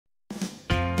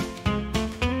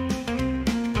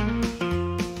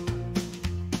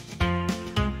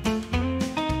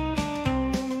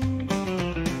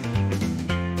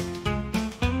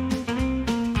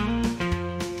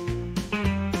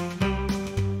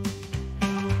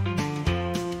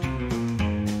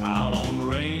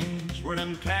where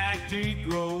them cacti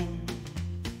grow.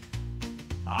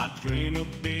 I dream of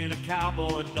being a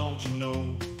cowboy, don't you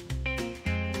know?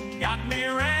 Got me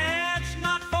a ranch,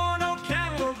 not for no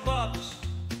cattle or bucks,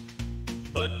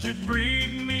 but to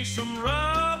breed me some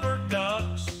rubber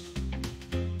ducks.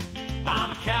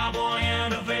 I'm a cowboy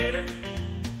innovator,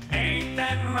 ain't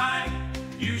that right?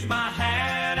 Use my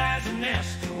hat as a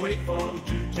nest and wait for them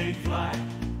to take flight.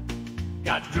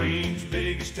 Got dreams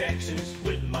big as Texas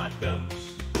with my ducks.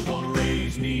 Gonna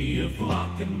raise me a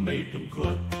flock and make them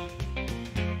cluck.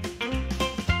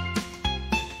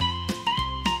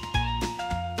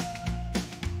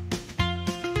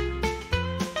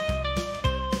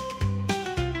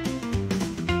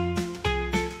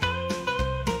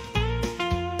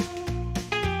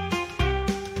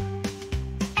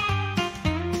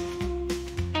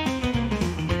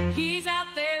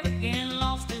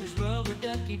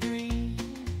 Dream.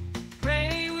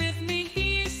 Pray with me,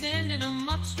 he's sending them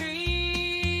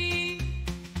upstream.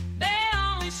 They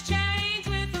always change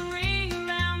with a ring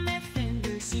around their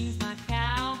finger. Seems my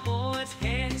cowboy's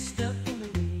head is stuck in the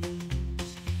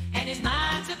rings, and his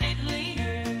mind's a bit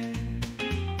leaner.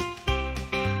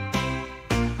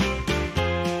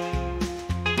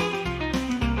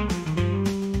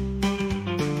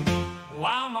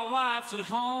 While my wife's at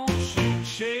home, she's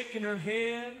shaking her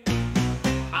head,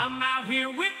 I'm out here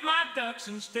with my ducks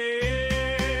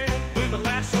instead. With a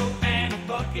lasso and a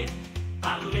bucket,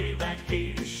 I lay back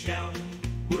here shouting.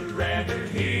 Would rather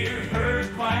hear her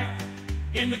quack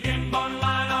in the gun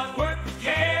line of work with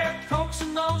care,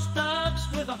 coaxing those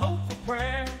ducks with a hopeful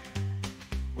prayer.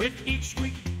 With each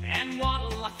squeak and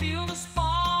waddle, I feel the spark,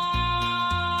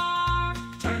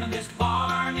 turning this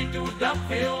barn into a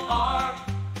duck-filled ark.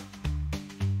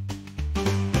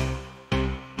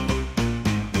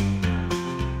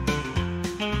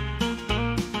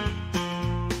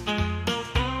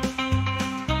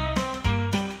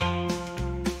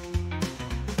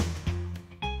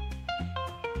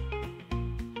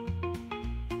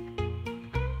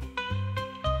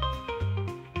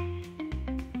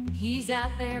 He's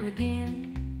out there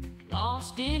again,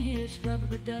 lost in his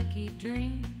rubber ducky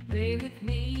dream. Play with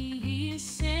me, he is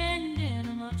sending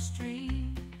them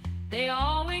upstream. They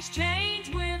always change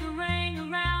with a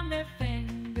ring around their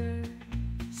finger.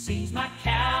 Seems my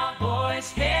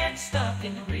cowboy's head stuck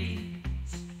in the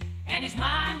reeds, and his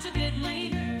mind's a bit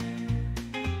leaner.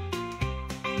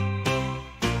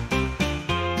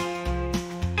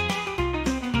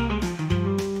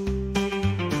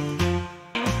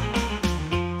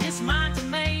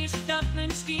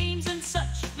 Schemes and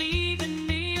such, leaving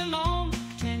me alone,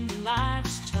 tender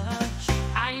life's touch.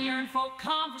 I yearn for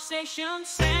conversation,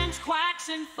 sends quacks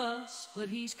and fuss, but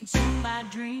he's consumed by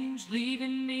dreams,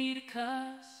 leaving me to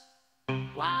cuss.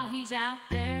 While he's out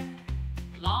there,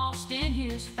 lost in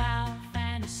his foul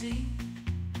fantasy,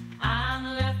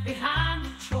 I'm left behind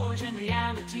with chores and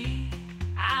reality.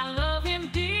 I love him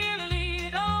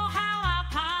dearly, oh how I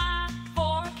pine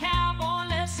for a cowboy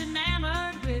less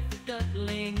enamored with the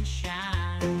duckling shine.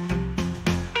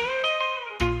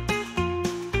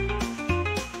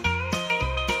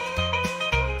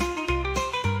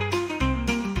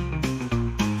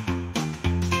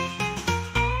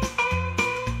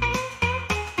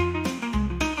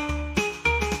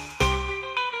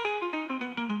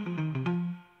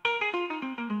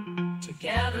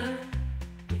 Together,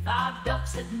 with our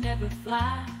ducks that never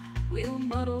fly, we'll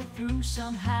muddle through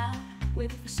somehow.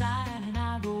 With a sigh and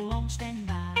I roll on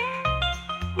standby.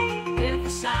 With a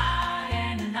sigh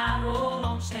and I roll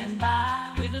on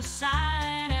standby. With a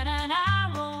sigh and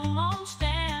I roll on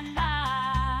standby.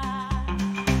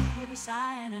 With a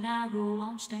sigh and I roll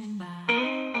on standby.